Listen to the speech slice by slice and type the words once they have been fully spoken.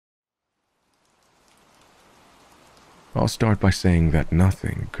I'll start by saying that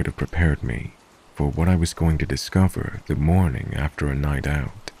nothing could have prepared me for what I was going to discover the morning after a night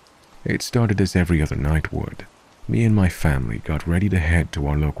out. It started as every other night would. Me and my family got ready to head to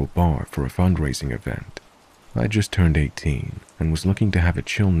our local bar for a fundraising event. I just turned 18 and was looking to have a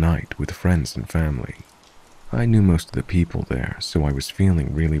chill night with friends and family. I knew most of the people there, so I was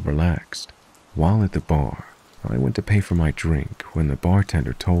feeling really relaxed. While at the bar, I went to pay for my drink when the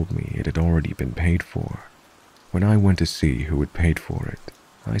bartender told me it had already been paid for. When I went to see who had paid for it,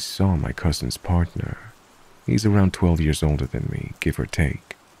 I saw my cousin's partner. He's around 12 years older than me, give or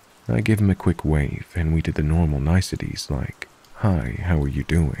take. I give him a quick wave and we did the normal niceties like, "Hi, how are you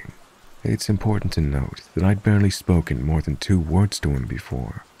doing?" It's important to note that I'd barely spoken more than 2 words to him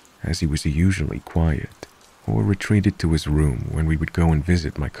before, as he was usually quiet, or retreated to his room when we would go and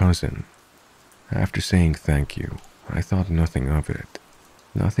visit my cousin. After saying thank you, I thought nothing of it.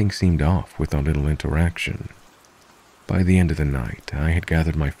 Nothing seemed off with our little interaction. By the end of the night, I had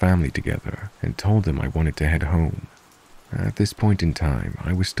gathered my family together and told them I wanted to head home. At this point in time,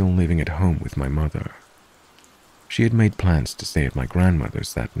 I was still living at home with my mother. She had made plans to stay at my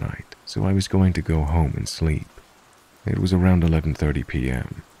grandmother's that night, so I was going to go home and sleep. It was around 11:30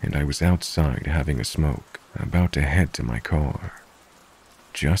 p.m., and I was outside having a smoke, about to head to my car.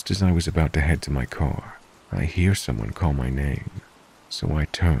 Just as I was about to head to my car, I hear someone call my name, so I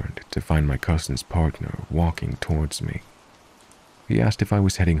turned to find my cousin's partner walking towards me. He asked if I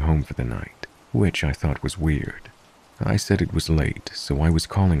was heading home for the night, which I thought was weird. I said it was late, so I was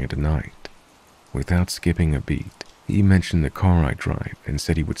calling it a night. Without skipping a beat, he mentioned the car I drive and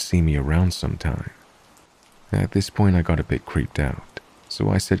said he would see me around sometime. At this point I got a bit creeped out, so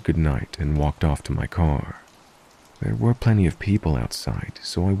I said goodnight and walked off to my car. There were plenty of people outside,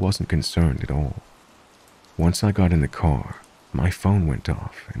 so I wasn't concerned at all. Once I got in the car, my phone went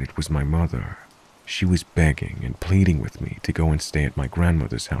off and it was my mother. She was begging and pleading with me to go and stay at my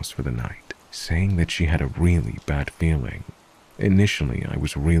grandmother's house for the night, saying that she had a really bad feeling. Initially, I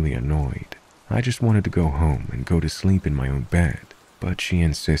was really annoyed. I just wanted to go home and go to sleep in my own bed, but she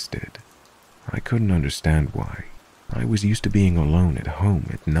insisted. I couldn't understand why. I was used to being alone at home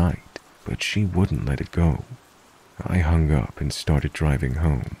at night, but she wouldn't let it go. I hung up and started driving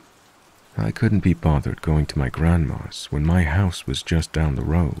home. I couldn't be bothered going to my grandma's when my house was just down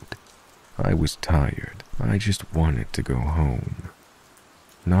the road. I was tired. I just wanted to go home.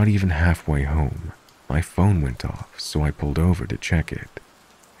 Not even halfway home, my phone went off, so I pulled over to check it.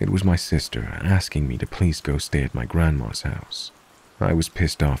 It was my sister asking me to please go stay at my grandma's house. I was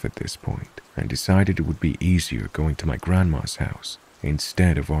pissed off at this point and decided it would be easier going to my grandma's house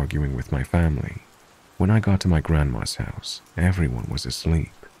instead of arguing with my family. When I got to my grandma's house, everyone was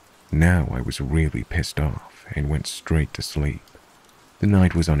asleep. Now I was really pissed off and went straight to sleep. The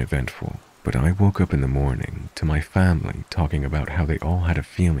night was uneventful, but I woke up in the morning to my family talking about how they all had a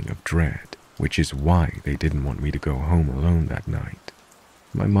feeling of dread, which is why they didn't want me to go home alone that night.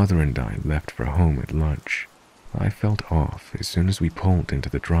 My mother and I left for home at lunch. I felt off as soon as we pulled into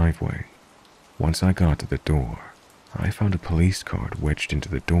the driveway. Once I got to the door, I found a police card wedged into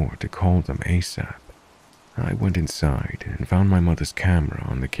the door to call them ASAP. I went inside and found my mother's camera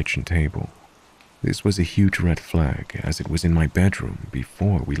on the kitchen table. This was a huge red flag as it was in my bedroom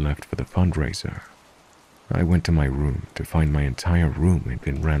before we left for the fundraiser. I went to my room to find my entire room had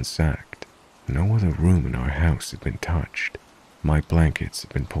been ransacked. No other room in our house had been touched. My blankets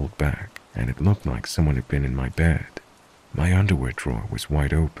had been pulled back, and it looked like someone had been in my bed. My underwear drawer was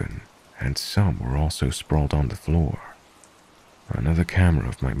wide open, and some were also sprawled on the floor. Another camera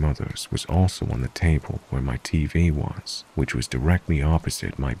of my mother's was also on the table where my TV was, which was directly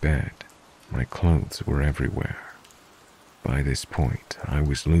opposite my bed. My clothes were everywhere. By this point, I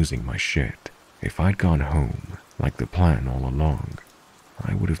was losing my shit. If I'd gone home, like the plan all along,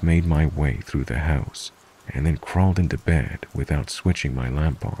 I would have made my way through the house and then crawled into bed without switching my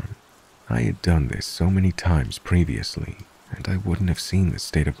lamp on. I had done this so many times previously, and I wouldn't have seen the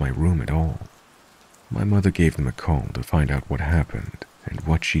state of my room at all. My mother gave them a call to find out what happened, and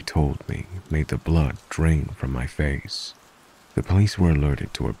what she told me made the blood drain from my face. The police were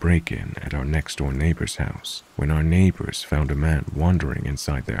alerted to a break-in at our next-door neighbor's house when our neighbors found a man wandering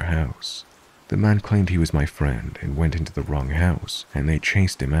inside their house. The man claimed he was my friend and went into the wrong house, and they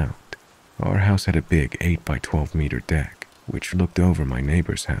chased him out. Our house had a big 8x12 meter deck, which looked over my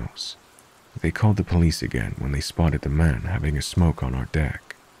neighbor's house. They called the police again when they spotted the man having a smoke on our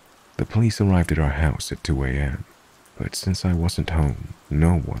deck. The police arrived at our house at 2 a.m., but since I wasn't home,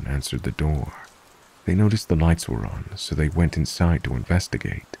 no one answered the door. They noticed the lights were on, so they went inside to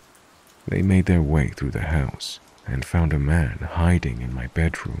investigate. They made their way through the house and found a man hiding in my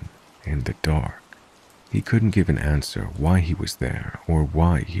bedroom in the dark. He couldn't give an answer why he was there or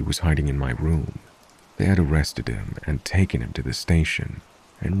why he was hiding in my room. They had arrested him and taken him to the station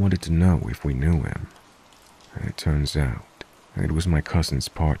and wanted to know if we knew him. It turns out it was my cousin's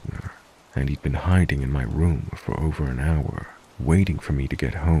partner, and he'd been hiding in my room for over an hour, waiting for me to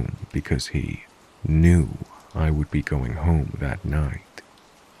get home because he knew I would be going home that night.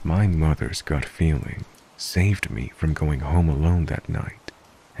 My mother's gut feeling saved me from going home alone that night,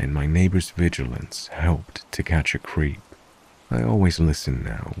 and my neighbor's vigilance helped to catch a creep. I always listen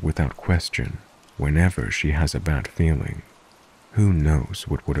now without question whenever she has a bad feeling. Who knows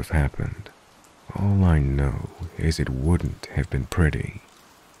what would have happened? All I know is it wouldn't have been pretty.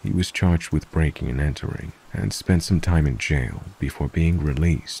 He was charged with breaking and entering and spent some time in jail before being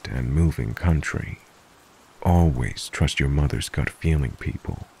released and moving country. Always trust your mother's gut feeling,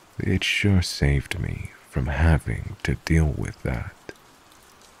 people. It sure saved me from having to deal with that.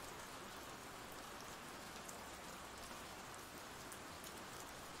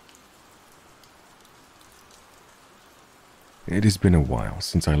 It has been a while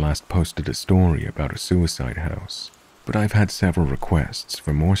since I last posted a story about a suicide house, but I've had several requests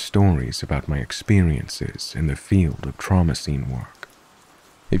for more stories about my experiences in the field of trauma scene work.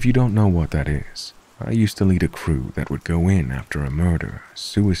 If you don't know what that is, I used to lead a crew that would go in after a murder,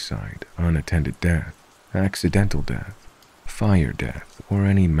 suicide, unattended death, accidental death, fire death, or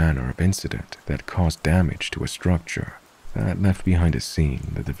any manner of incident that caused damage to a structure that left behind a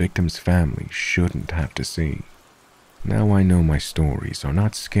scene that the victim's family shouldn't have to see. Now I know my stories are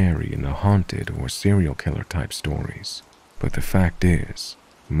not scary in the haunted or serial killer type stories, but the fact is,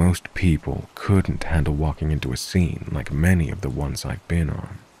 most people couldn't handle walking into a scene like many of the ones I've been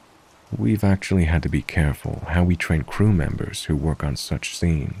on. We've actually had to be careful how we train crew members who work on such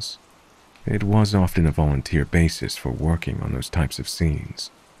scenes. It was often a volunteer basis for working on those types of scenes,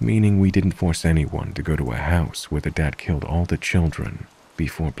 meaning we didn't force anyone to go to a house where the dad killed all the children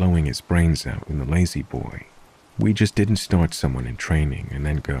before blowing his brains out in the lazy boy. We just didn't start someone in training and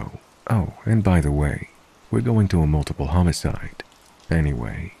then go, "Oh, and by the way, we're going to a multiple homicide."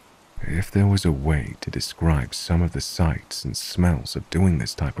 Anyway, if there was a way to describe some of the sights and smells of doing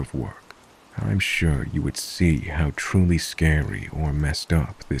this type of work, I'm sure you would see how truly scary or messed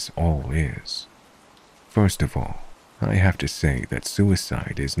up this all is. First of all, I have to say that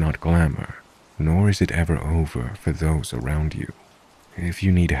suicide is not glamour, nor is it ever over for those around you. If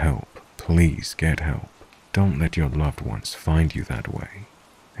you need help, please get help. Don't let your loved ones find you that way.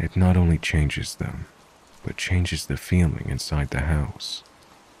 It not only changes them, but changes the feeling inside the house.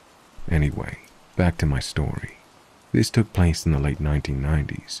 Anyway, back to my story. This took place in the late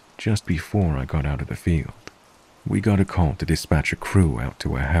 1990s, just before I got out of the field. We got a call to dispatch a crew out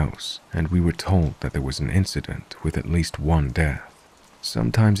to a house, and we were told that there was an incident with at least one death.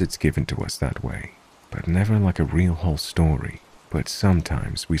 Sometimes it's given to us that way, but never like a real whole story. But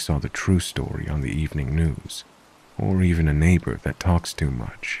sometimes we saw the true story on the evening news, or even a neighbor that talks too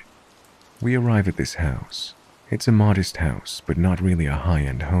much. We arrive at this house. It's a modest house, but not really a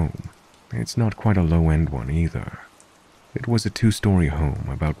high-end home. It's not quite a low-end one either. It was a two-story home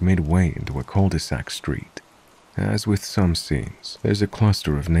about midway into a cul-de-sac street. As with some scenes, there's a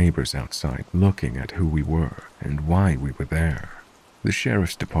cluster of neighbors outside looking at who we were and why we were there. The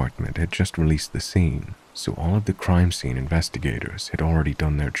sheriff's department had just released the scene, so all of the crime scene investigators had already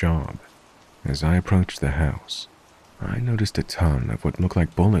done their job. As I approached the house, I noticed a ton of what looked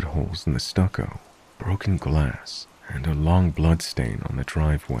like bullet holes in the stucco, broken glass, and a long blood stain on the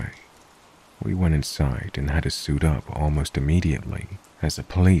driveway. We went inside and had to suit up almost immediately, as the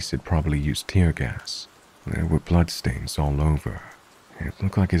police had probably used tear gas. There were bloodstains all over. It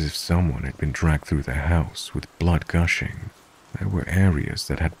looked like as if someone had been dragged through the house with blood gushing. There were areas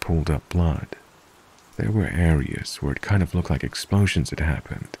that had pooled up blood. There were areas where it kind of looked like explosions had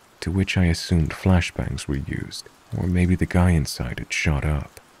happened, to which I assumed flashbangs were used, or maybe the guy inside had shot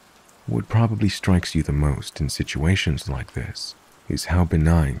up. What probably strikes you the most in situations like this is how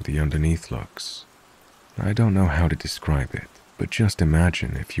benign the underneath looks. I don't know how to describe it, but just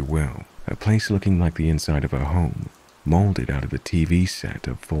imagine, if you will, a place looking like the inside of a home, molded out of the TV set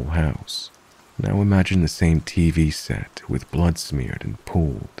of Full House. Now imagine the same TV set with blood smeared and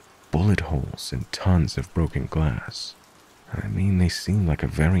pooled, bullet holes and tons of broken glass. I mean, they seem like a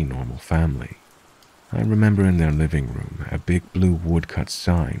very normal family. I remember in their living room a big blue woodcut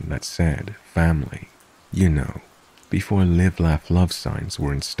sign that said family, you know, before live, laugh, love signs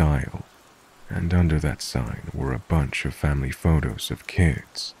were in style. And under that sign were a bunch of family photos of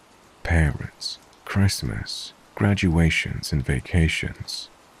kids, parents, Christmas, graduations, and vacations.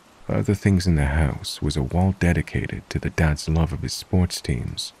 Other things in the house was a wall dedicated to the dad's love of his sports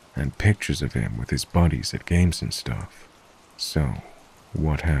teams and pictures of him with his buddies at games and stuff. So,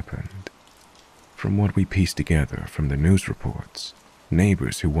 what happened? From what we pieced together from the news reports,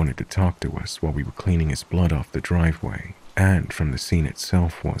 neighbors who wanted to talk to us while we were cleaning his blood off the driveway, and from the scene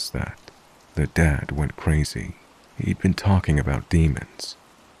itself, was that the dad went crazy. He'd been talking about demons.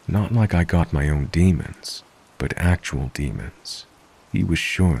 Not like I got my own demons, but actual demons. He was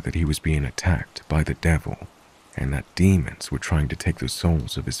sure that he was being attacked by the devil, and that demons were trying to take the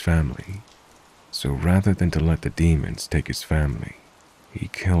souls of his family. So rather than to let the demons take his family, he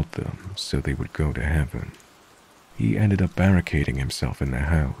killed them so they would go to heaven. He ended up barricading himself in the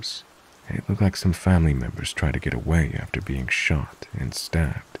house. It looked like some family members tried to get away after being shot and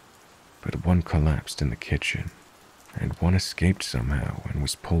stabbed, but one collapsed in the kitchen, and one escaped somehow and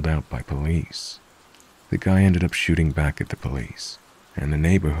was pulled out by police. The guy ended up shooting back at the police, and the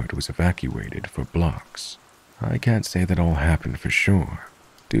neighborhood was evacuated for blocks. I can't say that all happened for sure,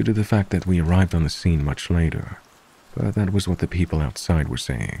 due to the fact that we arrived on the scene much later, but that was what the people outside were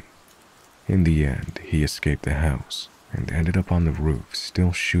saying. In the end, he escaped the house and ended up on the roof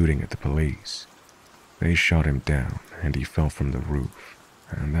still shooting at the police. They shot him down and he fell from the roof,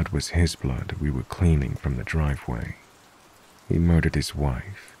 and that was his blood we were cleaning from the driveway. He murdered his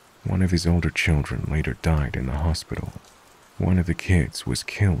wife. One of his older children later died in the hospital. One of the kids was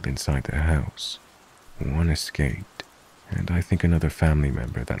killed inside the house. One escaped, and I think another family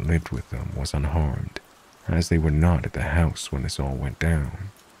member that lived with them was unharmed, as they were not at the house when this all went down.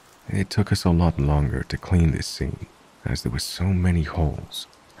 It took us a lot longer to clean this scene, as there were so many holes,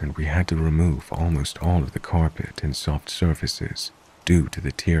 and we had to remove almost all of the carpet and soft surfaces due to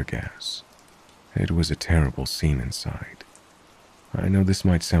the tear gas. It was a terrible scene inside. I know this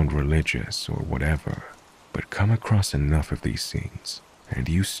might sound religious or whatever, but come across enough of these scenes, and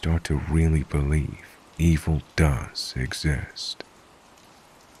you start to really believe evil does exist.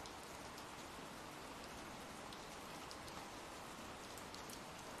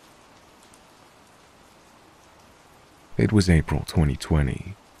 It was April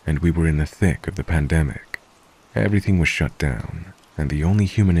 2020, and we were in the thick of the pandemic. Everything was shut down, and the only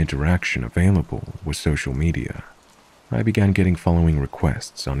human interaction available was social media. I began getting following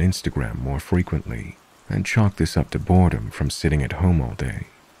requests on Instagram more frequently, and chalked this up to boredom from sitting at home all day.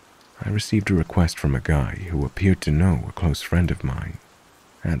 I received a request from a guy who appeared to know a close friend of mine,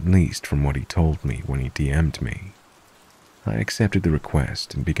 at least from what he told me when he DM'd me. I accepted the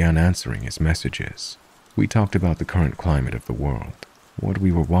request and began answering his messages. We talked about the current climate of the world, what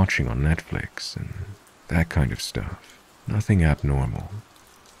we were watching on Netflix, and that kind of stuff. Nothing abnormal.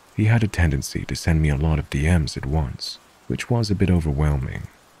 He had a tendency to send me a lot of DMs at once, which was a bit overwhelming.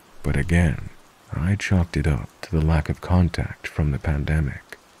 But again, I chalked it up to the lack of contact from the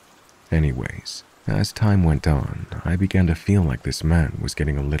pandemic. Anyways, as time went on, I began to feel like this man was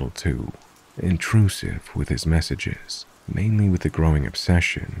getting a little too intrusive with his messages, mainly with the growing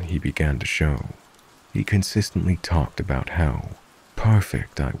obsession he began to show. He consistently talked about how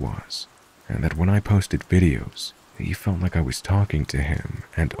perfect I was, and that when I posted videos, he felt like I was talking to him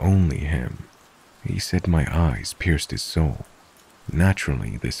and only him. He said my eyes pierced his soul.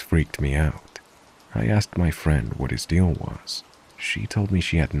 Naturally, this freaked me out. I asked my friend what his deal was. She told me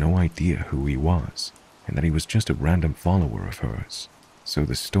she had no idea who he was, and that he was just a random follower of hers. So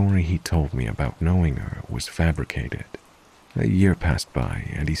the story he told me about knowing her was fabricated. A year passed by,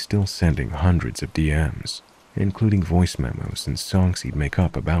 and he's still sending hundreds of DMs, including voice memos and songs he'd make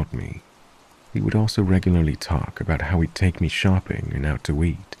up about me. He would also regularly talk about how he'd take me shopping and out to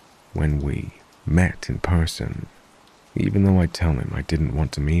eat when we met in person, even though I'd tell him I didn't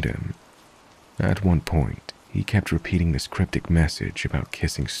want to meet him. At one point, he kept repeating this cryptic message about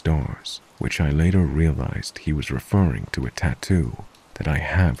kissing stars, which I later realized he was referring to a tattoo that I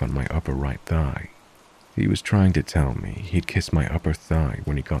have on my upper right thigh. He was trying to tell me he'd kiss my upper thigh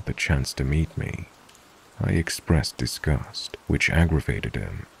when he got the chance to meet me. I expressed disgust, which aggravated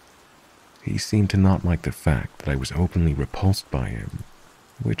him. He seemed to not like the fact that I was openly repulsed by him,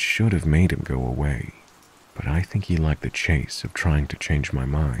 which should have made him go away, but I think he liked the chase of trying to change my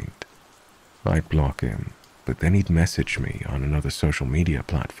mind. I'd block him, but then he'd message me on another social media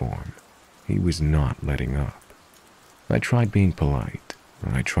platform. He was not letting up. I tried being polite.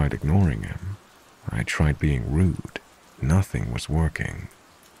 I tried ignoring him. I tried being rude. Nothing was working.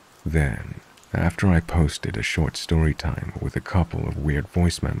 Then, after I posted a short story time with a couple of weird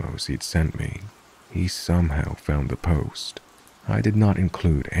voice memos he'd sent me, he somehow found the post. I did not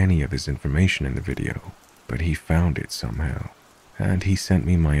include any of his information in the video, but he found it somehow, and he sent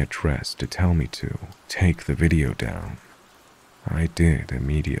me my address to tell me to take the video down. I did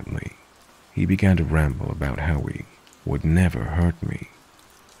immediately. He began to ramble about how he would never hurt me,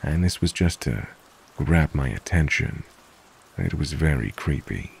 and this was just to grab my attention. It was very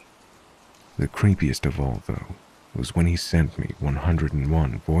creepy. The creepiest of all, though, was when he sent me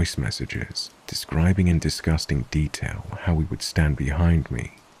 101 voice messages describing in disgusting detail how he would stand behind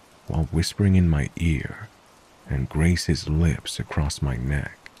me while whispering in my ear and graze his lips across my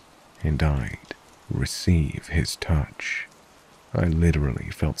neck, and I'd receive his touch. I literally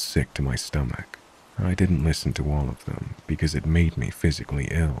felt sick to my stomach. I didn't listen to all of them because it made me physically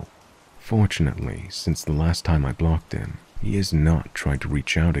ill. Fortunately, since the last time I blocked him, he has not tried to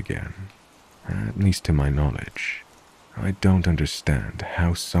reach out again, at least to my knowledge. I don't understand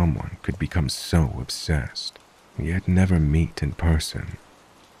how someone could become so obsessed, yet never meet in person.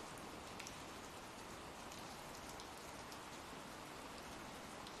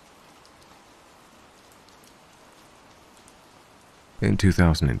 In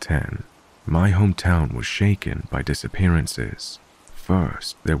 2010, my hometown was shaken by disappearances.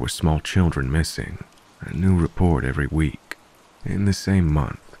 First, there were small children missing, a new report every week. In the same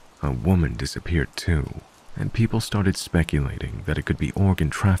month, a woman disappeared too, and people started speculating that it could be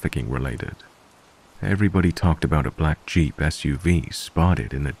organ trafficking related. Everybody talked about a black Jeep SUV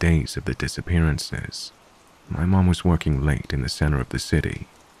spotted in the days of the disappearances. My mom was working late in the center of the city,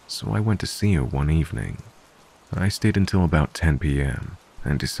 so I went to see her one evening. I stayed until about 10 p.m.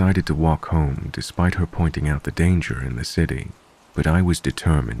 and decided to walk home despite her pointing out the danger in the city, but I was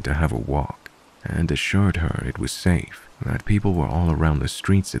determined to have a walk and assured her it was safe, that people were all around the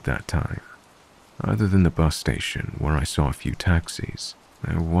streets at that time. Other than the bus station where I saw a few taxis,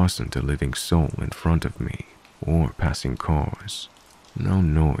 there wasn't a living soul in front of me or passing cars. No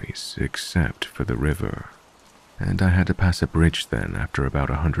noise except for the river. And I had to pass a bridge then after about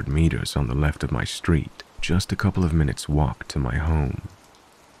 100 meters on the left of my street, just a couple of minutes walk to my home.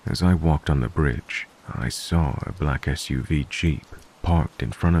 As I walked on the bridge, I saw a black SUV Jeep parked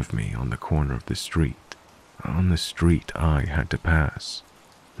in front of me on the corner of the street. On the street I had to pass.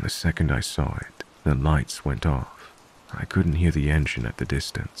 The second I saw it, the lights went off. I couldn't hear the engine at the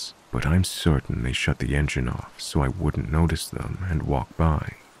distance, but I'm certain they shut the engine off so I wouldn't notice them and walk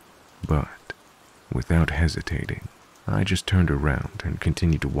by. But, without hesitating, I just turned around and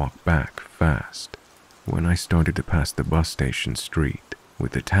continued to walk back fast. When I started to pass the bus station street,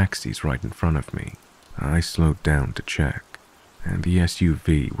 with the taxis right in front of me, I slowed down to check, and the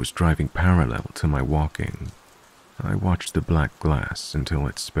SUV was driving parallel to my walking. I watched the black glass until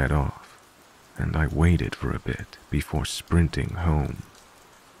it sped off, and I waited for a bit before sprinting home.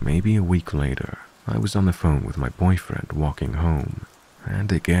 Maybe a week later, I was on the phone with my boyfriend walking home,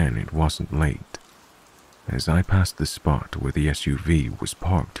 and again it wasn't late. As I passed the spot where the SUV was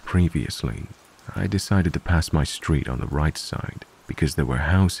parked previously, I decided to pass my street on the right side because there were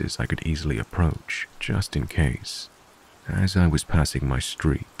houses I could easily approach, just in case. As I was passing my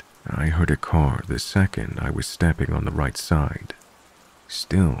street, I heard a car the second I was stepping on the right side.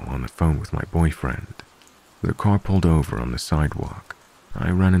 Still on the phone with my boyfriend, the car pulled over on the sidewalk. I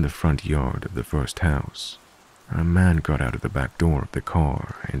ran in the front yard of the first house. A man got out of the back door of the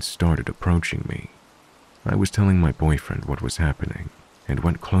car and started approaching me. I was telling my boyfriend what was happening and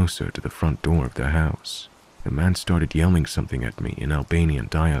went closer to the front door of the house. The man started yelling something at me in Albanian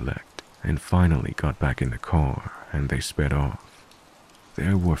dialect and finally got back in the car and they sped off.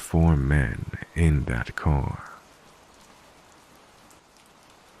 There were 4 men in that car.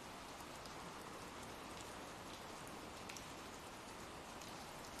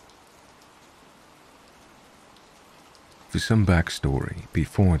 For some backstory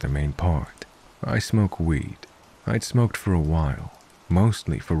before the main part, I smoke weed. I'd smoked for a while,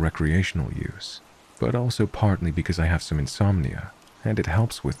 mostly for recreational use, but also partly because I have some insomnia, and it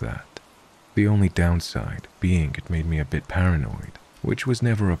helps with that. The only downside being it made me a bit paranoid, which was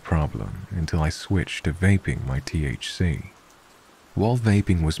never a problem until I switched to vaping my THC. While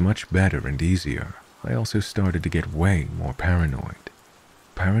vaping was much better and easier, I also started to get way more paranoid.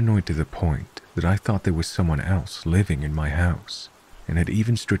 Paranoid to the point that I thought there was someone else living in my house, and had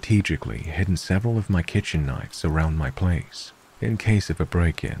even strategically hidden several of my kitchen knives around my place, in case of a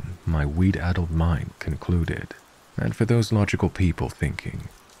break-in, my weed-addled mind concluded. And for those logical people thinking,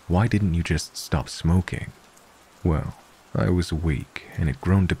 why didn't you just stop smoking? Well, I was weak and had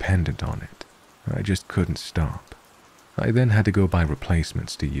grown dependent on it. I just couldn't stop. I then had to go buy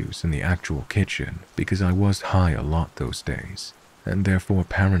replacements to use in the actual kitchen because I was high a lot those days, and therefore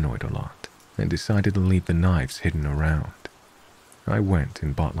paranoid a lot, and decided to leave the knives hidden around. I went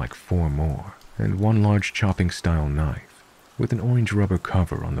and bought like 4 more, and one large chopping-style knife with an orange rubber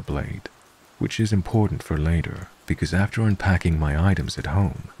cover on the blade. which is important for later because after unpacking my items at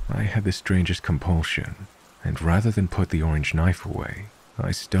home, I had the strangest compulsion, and rather than put the orange knife away,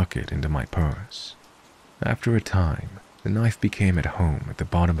 I stuck it into my purse. After a time, the knife became at home at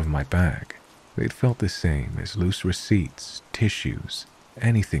the bottom of my bag. It felt the same as loose receipts, tissues,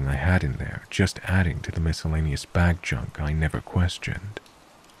 anything I had in there, just adding to the miscellaneous bag junk I never questioned.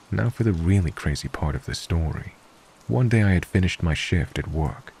 Now for the really crazy part of the story. One day I had finished my shift at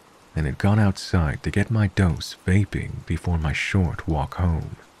work and had gone outside to get my dose vaping before my short walk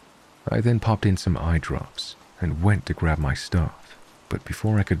home. I then popped in some eye drops and went to grab my stuff, but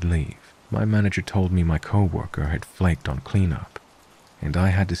before I could leave, my manager told me my coworker had flaked on cleanup, and I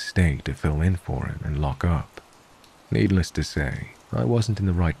had to stay to fill in for him and lock up. Needless to say, I wasn't in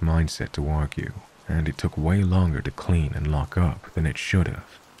the right mindset to argue, and it took way longer to clean and lock up than it should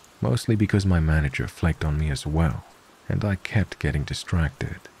have, mostly because my manager flaked on me as well, and I kept getting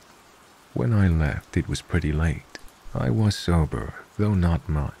distracted. When I left, it was pretty late. I was sober, though not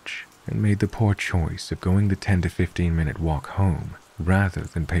much, and made the poor choice of going the 10 to 15 minute walk home rather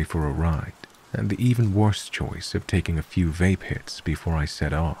than pay for a ride, and the even worse choice of taking a few vape hits before I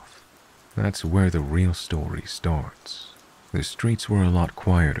set off. That's where the real story starts. The streets were a lot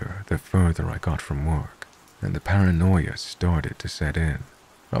quieter the further I got from work, and the paranoia started to set in.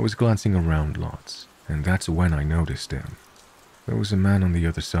 I was glancing around lots, and that's when I noticed him. There was a man on the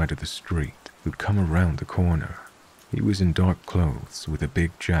other side of the street who'd come around the corner. He was in dark clothes with a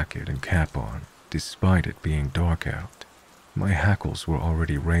big jacket and cap on, despite it being dark out. My hackles were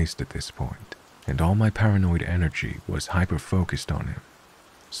already raised at this point, and all my paranoid energy was hyper-focused on him.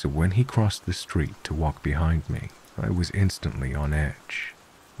 So when he crossed the street to walk behind me, I was instantly on edge.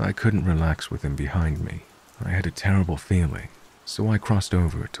 I couldn't relax with him behind me. I had a terrible feeling, so I crossed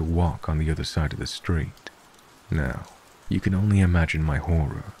over to walk on the other side of the street. Now, you can only imagine my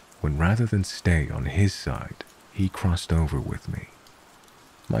horror when rather than stay on his side, he crossed over with me.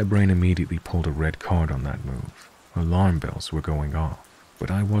 My brain immediately pulled a red card on that move. Alarm bells were going off, but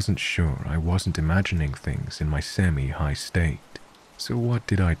I wasn't sure I wasn't imagining things in my semi-high state. So what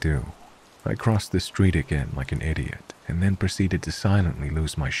did I do? I crossed the street again like an idiot, and then proceeded to silently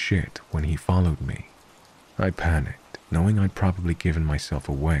lose my shit when he followed me. I panicked, knowing I'd probably given myself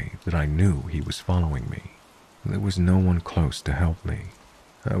away that I knew he was following me. There was no one close to help me.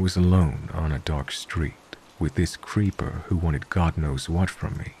 I was alone on a dark street, with this creeper who wanted God knows what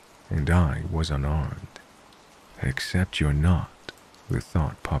from me, and I was unarmed. Except you're not, the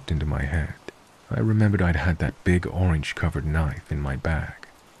thought popped into my head. I remembered I'd had that big orange-covered knife in my bag.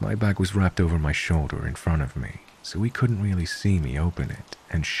 My bag was wrapped over my shoulder in front of me, so he couldn't really see me open it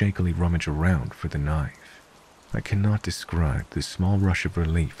and shakily rummage around for the knife. I cannot describe the small rush of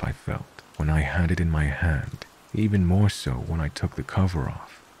relief I felt when I had it in my hand, even more so when I took the cover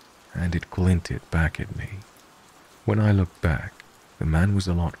off, and it glinted back at me. When I looked back, the man was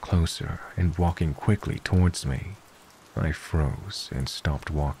a lot closer and walking quickly towards me. I froze and stopped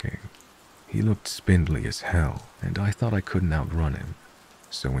walking. He looked spindly as hell, and I thought I couldn't outrun him.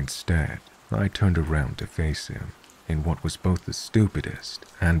 So instead, I turned around to face him in what was both the stupidest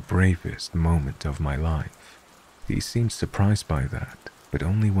and bravest moment of my life. He seemed surprised by that, but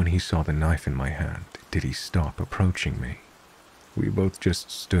only when he saw the knife in my hand did he stop approaching me. We both just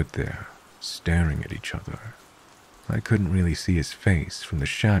stood there, staring at each other. I couldn't really see his face from the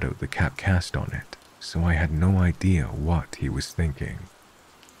shadow the cap cast on it, so I had no idea what he was thinking.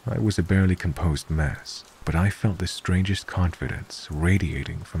 I was a barely composed mess, but I felt the strangest confidence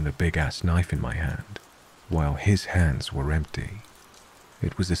radiating from the big-ass knife in my hand, while his hands were empty.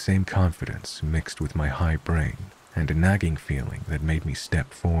 It was the same confidence mixed with my high brain and a nagging feeling that made me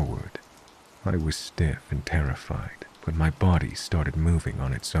step forward. I was stiff and terrified, but my body started moving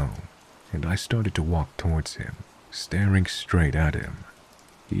on its own, and I started to walk towards him, staring straight at him.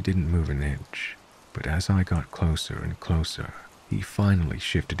 He didn't move an inch, but as I got closer and closer, he finally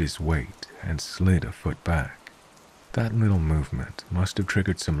shifted his weight and slid a foot back. That little movement must have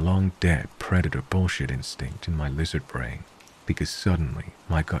triggered some long-dead predator bullshit instinct in my lizard brain, because suddenly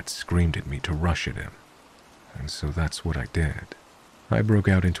my gut screamed at me to rush at him. And so that's what I did. I broke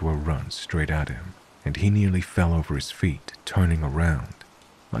out into a run straight at him, and he nearly fell over his feet, turning around.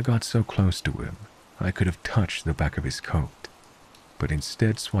 I got so close to him, I could have touched the back of his coat, but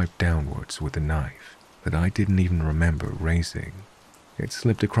instead swiped downwards with the knife that I didn't even remember raising. It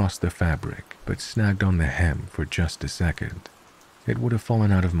slipped across the fabric, but snagged on the hem for just a second. It would have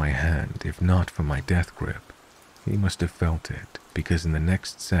fallen out of my hand if not for my death grip. He must have felt it, because in the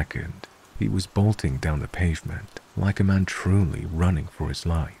next second, he was bolting down the pavement like a man truly running for his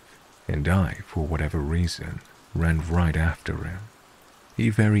life, and I, for whatever reason, ran right after him. He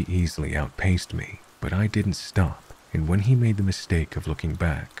very easily outpaced me, but I didn't stop, and when he made the mistake of looking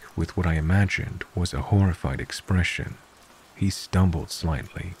back with what I imagined was a horrified expression, he stumbled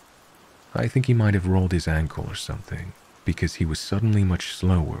slightly. I think he might have rolled his ankle or something, because he was suddenly much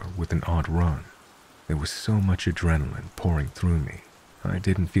slower with an odd run. There was so much adrenaline pouring through me, I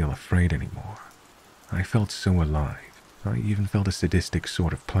didn't feel afraid anymore. I felt so alive, I even felt a sadistic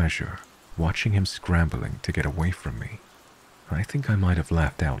sort of pleasure, watching him scrambling to get away from me. I think I might have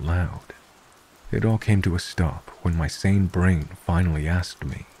laughed out loud. It all came to a stop when my sane brain finally asked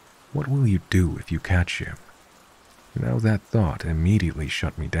me, "What will you do if you catch him?" Now that thought immediately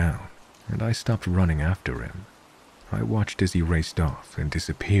shut me down, and I stopped running after him. I watched as he raced off and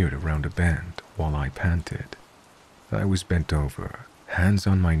disappeared around a bend while I panted. I was bent over, hands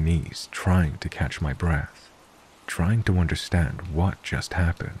on my knees, trying to catch my breath, trying to understand what just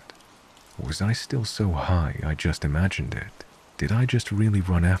happened. Was I still so high I just imagined it? Did I just really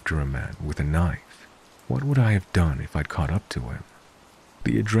run after a man with a knife? What would I have done if I'd caught up to him?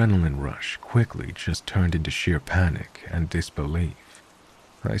 The adrenaline rush quickly just turned into sheer panic and disbelief.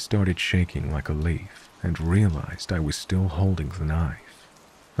 I started shaking like a leaf and realized I was still holding the knife.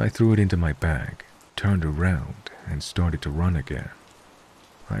 I threw it into my bag, turned around, and started to run again.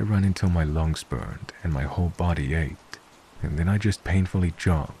 I ran until my lungs burned and my whole body ached, and then I just painfully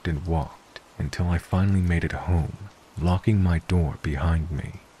jogged and walked until I finally made it home, locking my door behind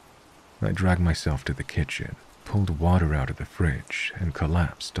me. I dragged myself to the kitchen, pulled water out of the fridge, and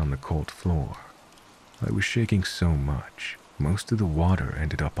collapsed on the cold floor. I was shaking so much, most of the water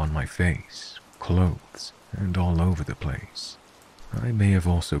ended up on my face, clothes, and all over the place. I may have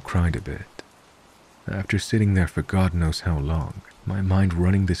also cried a bit. After sitting there for God knows how long, my mind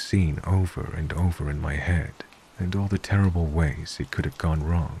running the scene over and over in my head, and all the terrible ways it could have gone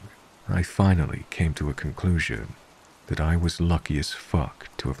wrong, I finally came to a conclusion that I was lucky as fuck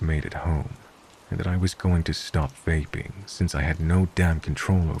to have made it home, and that I was going to stop vaping since I had no damn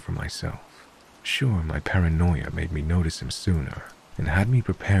control over myself. Sure, my paranoia made me notice him sooner and had me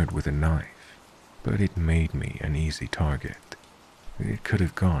prepared with a knife, but it made me an easy target. It could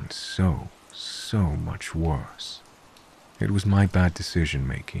have gone so much worse. It was my bad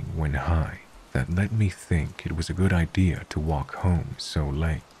decision-making when high that let me think it was a good idea to walk home so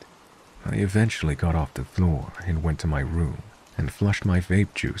late. I eventually got off the floor and went to my room and flushed my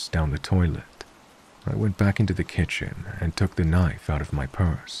vape juice down the toilet. I went back into the kitchen and took the knife out of my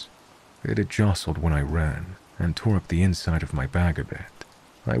purse. It had jostled when I ran and tore up the inside of my bag a bit.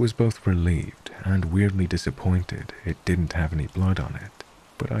 I was both relieved and weirdly disappointed it didn't have any blood on it,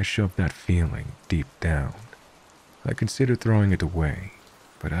 but I shoved that feeling deep down. I considered throwing it away,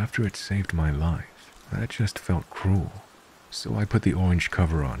 but after it saved my life, that just felt cruel. So I put the orange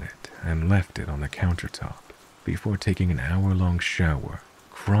cover on it and left it on the countertop before taking an hour-long shower,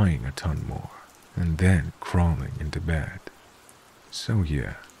 crying a ton more, and then crawling into bed. So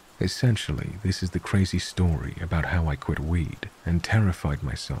yeah, essentially this is the crazy story about how I quit weed and terrified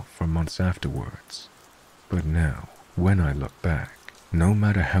myself for months afterwards. But now, when I look back, no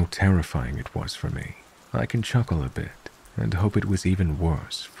matter how terrifying it was for me, I can chuckle a bit and hope it was even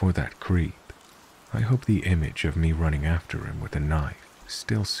worse for that creep. I hope the image of me running after him with a knife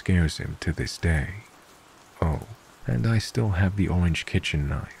still scares him to this day. Oh, and I still have the orange kitchen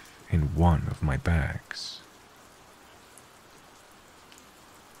knife in one of my bags.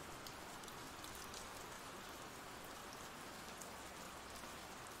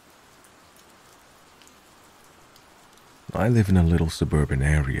 I live in a little suburban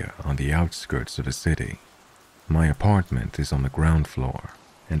area on the outskirts of a city. My apartment is on the ground floor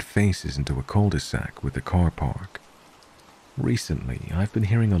and faces into a cul-de-sac with a car park. Recently, I've been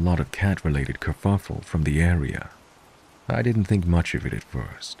hearing a lot of cat-related kerfuffle from the area. I didn't think much of it at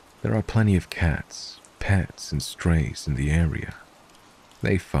first. There are plenty of cats, pets, and strays in the area.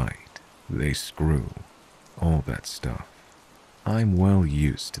 They fight, they screw, all that stuff. I'm well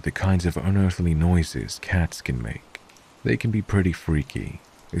used to the kinds of unearthly noises cats can make. They can be pretty freaky,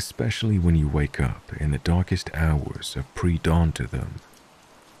 especially when you wake up in the darkest hours of pre-dawn to them.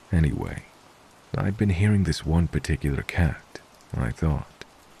 Anyway, I'd been hearing this one particular cat, I thought,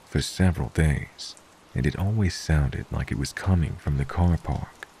 for several days, and it always sounded like it was coming from the car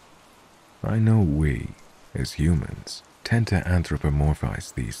park. I know we, as humans, tend to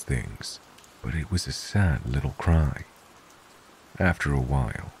anthropomorphize these things, but it was a sad little cry. After a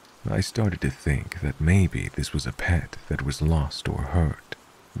while, I started to think that maybe this was a pet that was lost or hurt.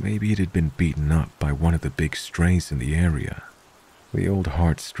 Maybe it had been beaten up by one of the big strays in the area. The old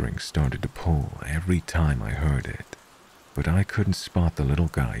heartstrings started to pull every time I heard it, but I couldn't spot the little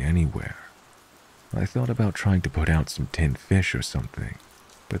guy anywhere. I thought about trying to put out some tinned fish or something,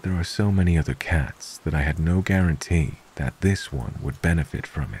 but there are so many other cats that I had no guarantee that this one would benefit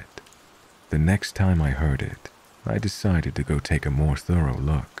from it. The next time I heard it, I decided to go take a more thorough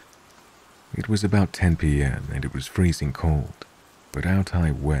look. It was about 10 p.m. and it was freezing cold, but out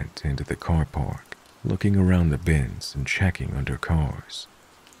I went into the car park, looking around the bins and checking under cars.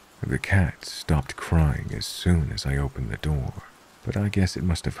 The cat stopped crying as soon as I opened the door, but I guess it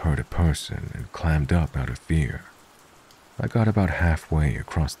must have heard a person and clammed up out of fear. I got about halfway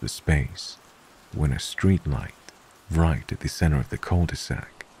across the space when a street light, right at the center of the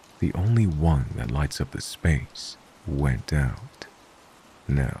cul-de-sac, the only one that lights up the space, went out.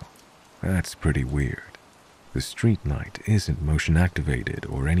 Now, that's pretty weird. The street light isn't motion activated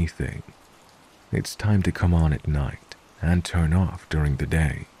or anything. It's timed to come on at night and turn off during the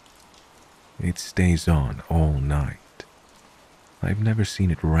day. It stays on all night. I've never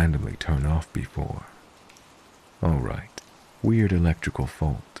seen it randomly turn off before. Alright, weird electrical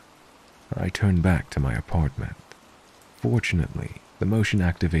fault. I turned back to my apartment. Fortunately, the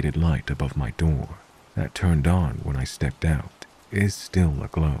motion-activated light above my door that turned on when I stepped out is still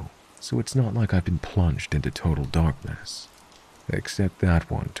aglow, so it's not like I've been plunged into total darkness. Except that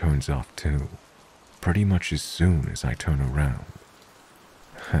one turns off too, pretty much as soon as I turn around.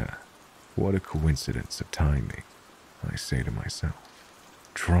 Huh, what a coincidence of timing, I say to myself,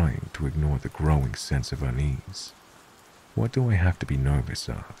 trying to ignore the growing sense of unease. What do I have to be nervous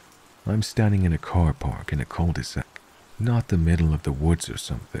of? I'm standing in a car park in a cul-de-sac, not the middle of the woods or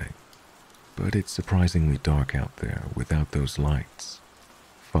something. But it's surprisingly dark out there without those lights.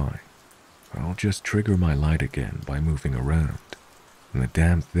 Fine, I'll just trigger my light again by moving around. And the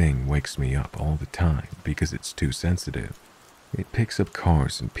damn thing wakes me up all the time because it's too sensitive. It picks up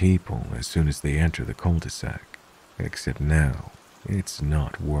cars and people as soon as they enter the cul-de-sac. Except now, it's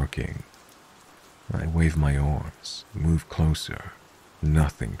not working. I wave my arms, move closer.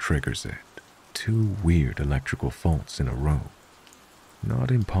 Nothing triggers it. 2 weird electrical faults in a row.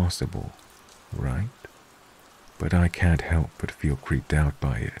 Not impossible, right? But I can't help but feel creeped out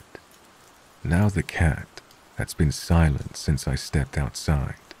by it. Now the cat, that's been silent since I stepped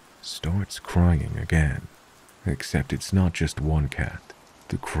outside, starts crying again. Except it's not just one cat.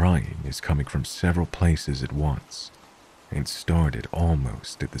 The crying is coming from several places at once, and started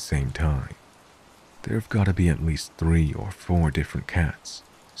almost at the same time. There've got to be at least 3 or 4 different cats,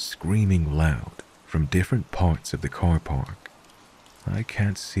 screaming loud from different parts of the car park. I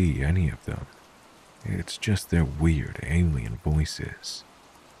can't see any of them. It's just their weird alien voices.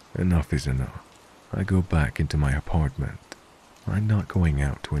 Enough is enough. I go back into my apartment. I'm not going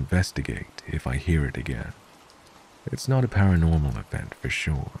out to investigate if I hear it again. It's not a paranormal event for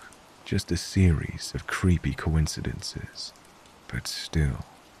sure, just a series of creepy coincidences. But still,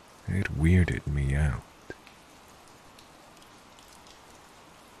 it weirded me out.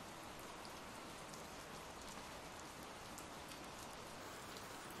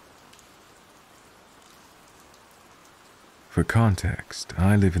 For context,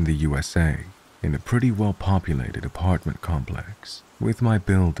 I live in the USA, in a pretty well-populated apartment complex, with my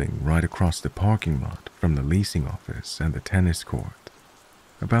building right across the parking lot from the leasing office and the tennis court.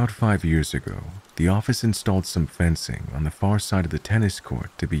 About 5 years ago, the office installed some fencing on the far side of the tennis court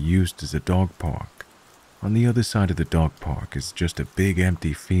to be used as a dog park. On the other side of the dog park is just a big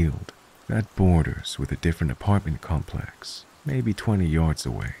empty field that borders with a different apartment complex, maybe 20 yards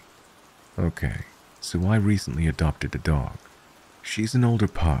away. Okay, so I recently adopted a dog. She's an older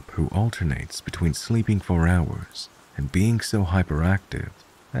pup who alternates between sleeping for hours and being so hyperactive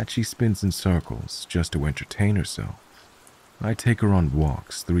that she spins in circles just to entertain herself. I take her on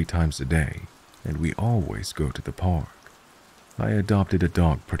walks 3 times a day, and we always go to the park. I adopted a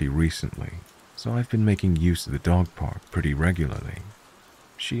dog pretty recently, so I've been making use of the dog park pretty regularly.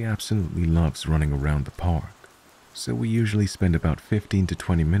 She absolutely loves running around the park, so we usually spend about 15 to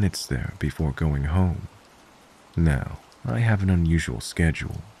 20 minutes there before going home. Now, I have an unusual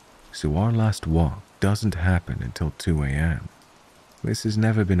schedule, so our last walk doesn't happen until 2 a.m. This has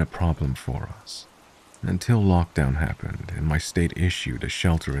never been a problem for us, until lockdown happened and my state issued a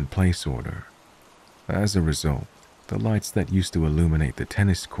shelter-in-place order. As a result, the lights that used to illuminate the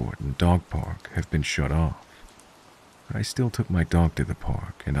tennis court and dog park have been shut off. I still took my dog to the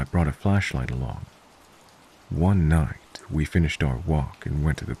park and I brought a flashlight along. One night, we finished our walk and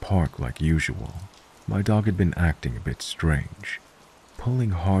went to the park like usual. My dog had been acting a bit strange,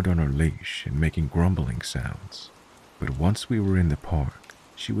 pulling hard on her leash and making grumbling sounds. But once we were in the park,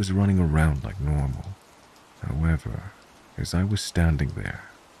 she was running around like normal. However, as I was standing there,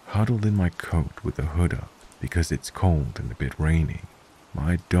 huddled in my coat with the hood up because it's cold and a bit rainy,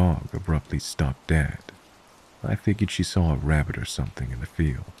 my dog abruptly stopped dead. I figured she saw a rabbit or something in the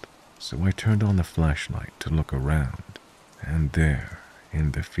field, so I turned on the flashlight to look around, and there,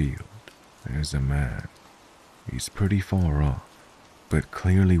 in the field, there's a man. He's pretty far off, but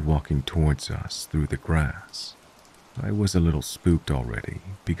clearly walking towards us through the grass. I was a little spooked already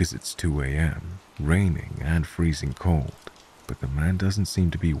because it's 2 a.m., raining and freezing cold, but the man doesn't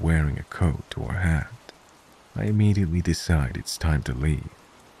seem to be wearing a coat or hat. I immediately decide it's time to leave.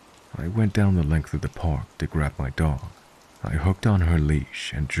 I went down the length of the park to grab my dog. I hooked on her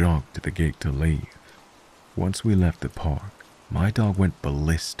leash and jogged to the gate to leave. Once we left the park, my dog went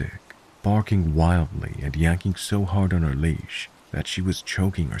ballistic, barking wildly and yanking so hard on her leash that she was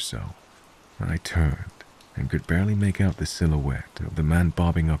choking herself. I turned and could barely make out the silhouette of the man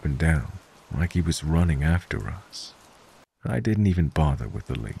bobbing up and down like he was running after us. I didn't even bother with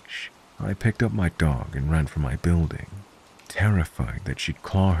the leash. I picked up my dog and ran for my building, terrified that she'd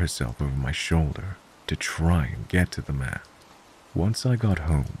claw herself over my shoulder to try and get to the man. Once I got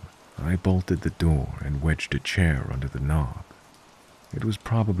home, I bolted the door and wedged a chair under the knob. It was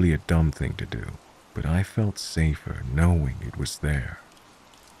probably a dumb thing to do, but I felt safer knowing it was there.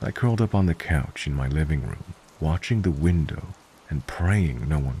 I curled up on the couch in my living room, watching the window and praying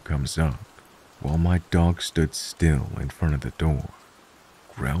no one comes up, while my dog stood still in front of the door,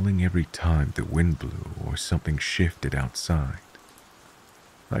 growling every time the wind blew or something shifted outside.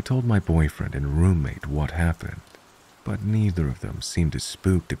 I told my boyfriend and roommate what happened, but neither of them seemed as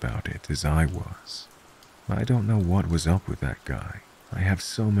spooked about it as I was. I don't know what was up with that guy. I have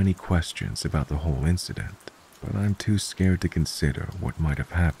so many questions about the whole incident, but I'm too scared to consider what might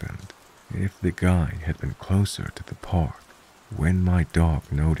have happened if the guy had been closer to the park when my dog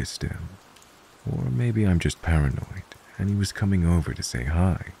noticed him. Or maybe I'm just paranoid and he was coming over to say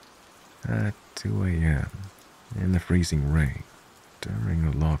hi at 2 a.m. in the freezing rain during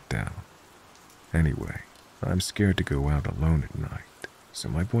the lockdown. Anyway, I'm scared to go out alone at night, so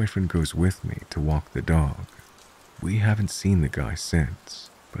my boyfriend goes with me to walk the dog. We haven't seen the guy since,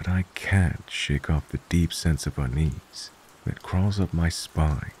 but I can't shake off the deep sense of unease that crawls up my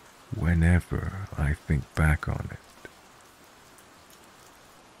spine whenever I think back on it.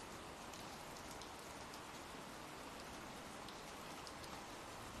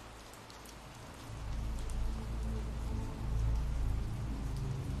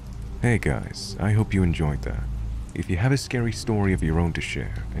 Hey guys, I hope you enjoyed that. If you have a scary story of your own to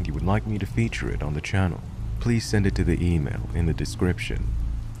share and you would like me to feature it on the channel, please send it to the email in the description.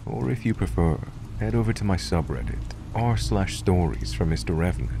 Or if you prefer, head over to my subreddit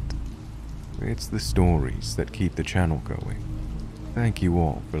r/StoriesforMrRevenant. It's the stories that keep the channel going. Thank you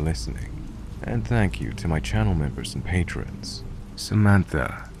all for listening, and thank you to my channel members and patrons: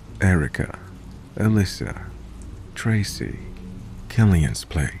 Samantha, Erica, Alyssa, Tracy, Killian's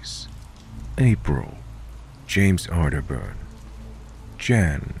Place, April, James Arterburn,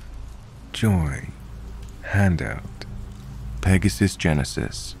 Jen, Joy, Handout, Pegasus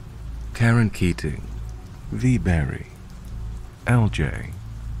Genesis, Karen Keating, V. Berry, LJ,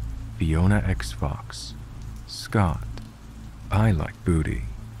 Fiona X. Fox, Scott, I Like Booty,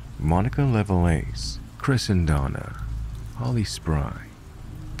 Monica Level Ace, Chris and Donna, Holly Spry,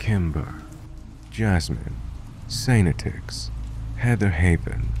 Kimber, Jasmine, Sanatix, Heather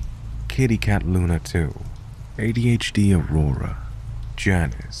Haven, Kitty Cat Luna 2, ADHD Aurora,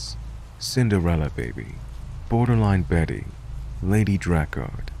 Janice, Cinderella Baby, Borderline Betty, Lady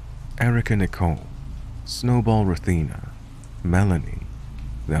Dracard, Erica Nicole, Snowball Rathena, Melanie,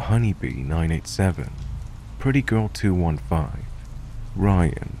 The Honeybee 987, Pretty Girl 215,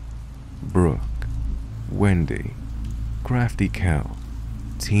 Ryan, Brooke, Wendy, Crafty Kel,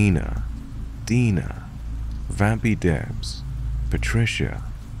 Tina, Dina, Vampy Debs, Patricia,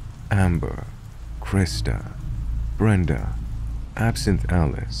 Amber, Krista, Brenda, Absinthe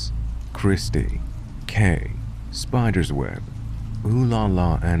Alice, Christy, Kay, Spider's Web, Ooh La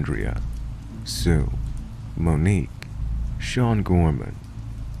La Andrea, Sue, Monique, Sean Gorman,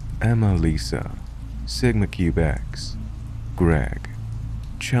 Emma Lisa, Sigma Cube X, Greg,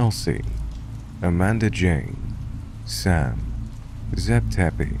 Chelsea, Amanda Jane, Sam, Zeb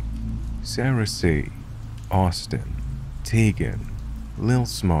Tepe, Sarah C., Austin, Tegan, Lil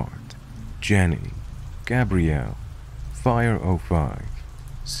Smart, Jenny, Gabrielle, Fire05,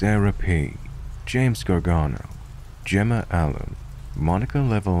 Sarah P., James Gargano, Gemma Allen, Monica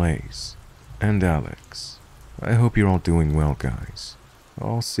Level Ace, and Alex. I hope you're all doing well, guys.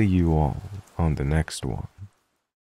 I'll see you all on the next one.